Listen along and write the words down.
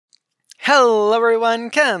Hello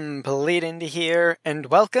everyone, CompleteIndie here, and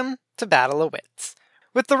welcome to Battle of Wits.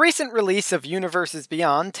 With the recent release of Universes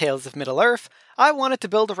Beyond Tales of Middle-earth, I wanted to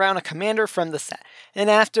build around a commander from the set, and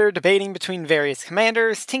after debating between various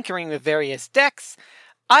commanders, tinkering with various decks,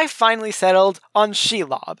 I finally settled on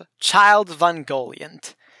Shelob, Child of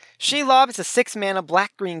Ungoliant. Shelob is a 6-mana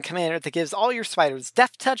black-green commander that gives all your spiders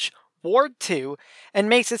Death Touch, Ward 2, and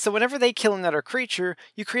makes it so whenever they kill another creature,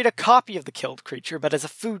 you create a copy of the killed creature, but as a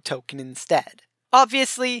food token instead.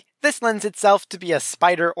 Obviously, this lends itself to be a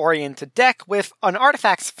spider-oriented deck with an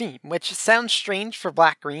artifacts theme, which sounds strange for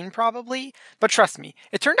black-green probably, but trust me,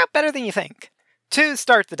 it turned out better than you think. To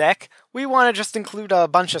start the deck, we want to just include a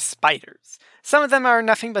bunch of spiders. Some of them are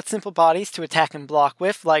nothing but simple bodies to attack and block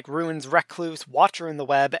with, like Ruin's Recluse, Watcher in the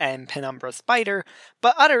Web, and Penumbra Spider,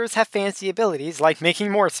 but others have fancy abilities like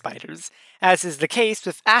making more spiders, as is the case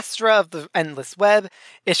with Astra of the Endless Web,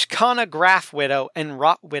 Ishkana Graph Widow, and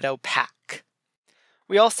Rot Widow Pack.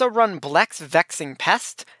 We also run Blex Vexing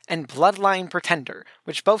Pest and Bloodline Pretender,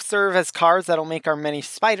 which both serve as cards that'll make our many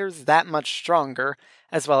spiders that much stronger,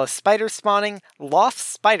 as well as Spider Spawning, Loft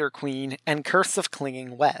Spider Queen, and Curse of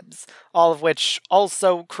Clinging Webs, all of which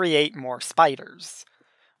also create more spiders.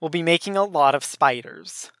 We'll be making a lot of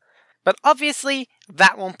spiders. But obviously,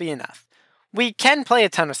 that won't be enough. We can play a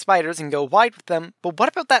ton of spiders and go wide with them, but what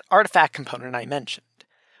about that artifact component I mentioned?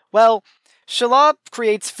 Well, Shelob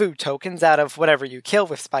creates food tokens out of whatever you kill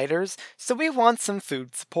with spiders, so we want some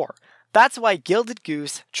food support. That's why Gilded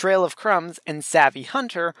Goose, Trail of Crumbs, and Savvy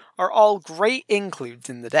Hunter are all great includes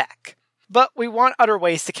in the deck. But we want other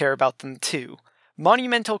ways to care about them too.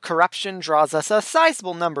 Monumental Corruption draws us a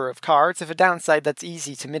sizable number of cards with a downside that's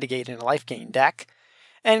easy to mitigate in a life gain deck.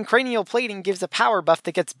 And Cranial Plating gives a power buff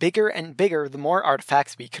that gets bigger and bigger the more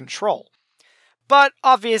artifacts we control. But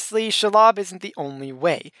obviously, Shelob isn't the only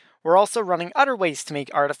way. We're also running other ways to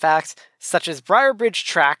make artifacts, such as Briarbridge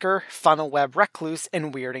Tracker, Funnel Web Recluse,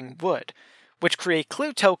 and Weirding Wood, which create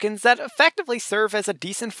clue tokens that effectively serve as a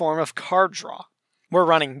decent form of card draw. We're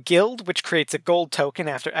running Guild, which creates a gold token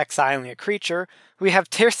after exiling a creature. We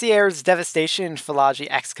have Tertiaire's Devastation and Philology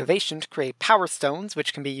Excavation to create Power Stones,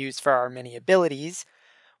 which can be used for our many abilities.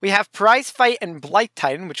 We have Prize Fight and Blight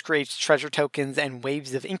Titan, which creates treasure tokens and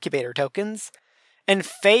waves of incubator tokens. And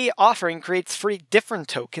Fey Offering creates 3 different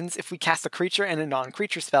tokens if we cast a creature and a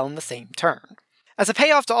non-creature spell in the same turn. As a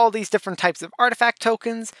payoff to all these different types of artifact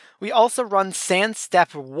tokens, we also run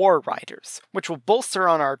Sandstep War Riders, which will bolster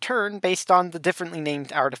on our turn based on the differently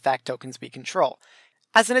named artifact tokens we control.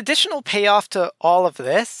 As an additional payoff to all of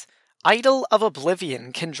this, Idol of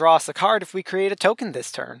Oblivion can draw us a card if we create a token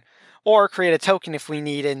this turn, or create a token if we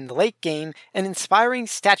need in the late game, and Inspiring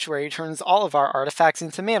Statuary turns all of our artifacts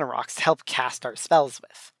into mana rocks to help cast our spells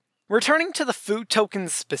with. Returning to the food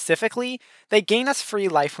tokens specifically, they gain us free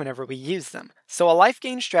life whenever we use them, so a life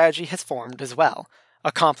gain strategy has formed as well.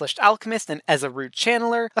 Accomplished Alchemist and Ezza-Root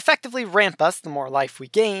Channeler effectively ramp us the more life we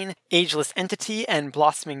gain, Ageless Entity and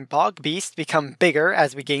Blossoming Bog Beast become bigger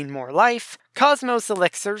as we gain more life, Cosmos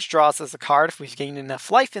Elixirs draws us a card if we've gained enough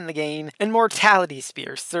life in the game, and Mortality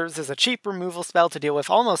Spear serves as a cheap removal spell to deal with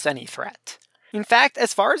almost any threat. In fact,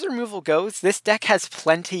 as far as removal goes, this deck has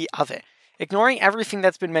plenty of it. Ignoring everything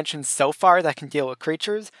that's been mentioned so far that can deal with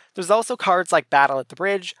creatures, there's also cards like Battle at the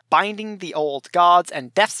Bridge, Binding the Old Gods,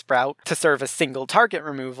 and Death Sprout to serve as single target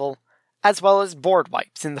removal, as well as board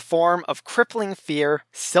wipes in the form of Crippling Fear,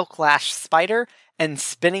 Silklash Spider, and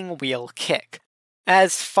Spinning Wheel Kick.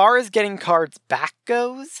 As far as getting cards back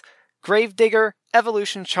goes, Gravedigger,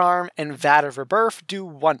 Evolution Charm, and Vat of Rebirth do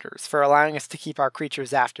wonders for allowing us to keep our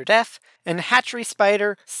creatures after death, and Hatchery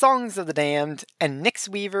Spider, Songs of the Damned, and Nyx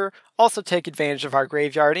Weaver also take advantage of our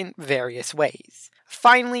graveyard in various ways.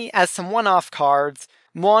 Finally, as some one-off cards,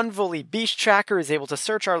 Moanvuli Beast Tracker is able to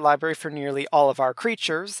search our library for nearly all of our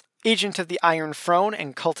creatures, Agent of the Iron Throne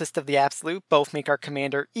and Cultist of the Absolute both make our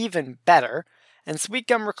commander even better, and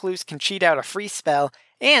Sweetgum Recluse can cheat out a free spell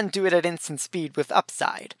and do it at instant speed with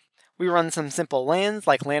upside. We run some simple lands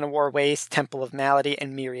like Llanowar Waste, Temple of Malady,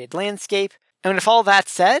 and Myriad Landscape, and with all that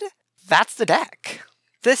said, that's the deck.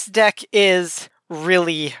 This deck is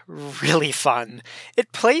really, really fun.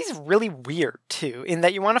 It plays really weird too, in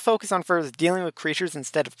that you want to focus on first dealing with creatures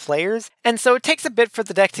instead of players, and so it takes a bit for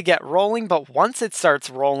the deck to get rolling, but once it starts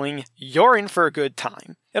rolling, you're in for a good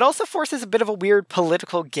time. It also forces a bit of a weird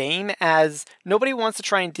political game, as nobody wants to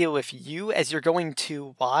try and deal with you as you're going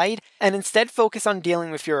too wide, and instead focus on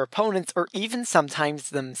dealing with your opponents or even sometimes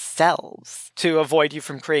themselves, to avoid you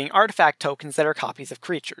from creating artifact tokens that are copies of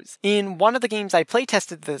creatures. In one of the games I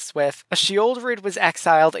playtested this with, a Sheoldred was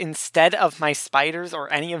exiled instead of my spiders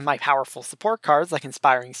or any of my powerful support cards like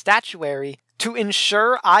Inspiring Statuary, to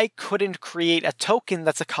ensure I couldn't create a token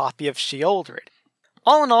that's a copy of Shelob.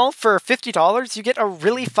 All in all, for $50, you get a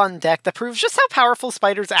really fun deck that proves just how powerful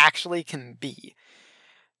spiders actually can be.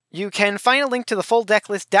 You can find a link to the full deck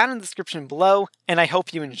list down in the description below, and I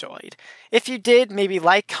hope you enjoyed. If you did, maybe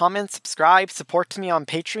like, comment, subscribe, support me on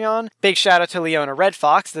Patreon. Big shout out to Leona Red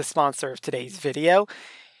Fox, the sponsor of today's video.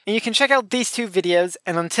 And you can check out these two videos,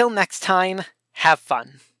 and until next time, have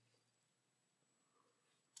fun.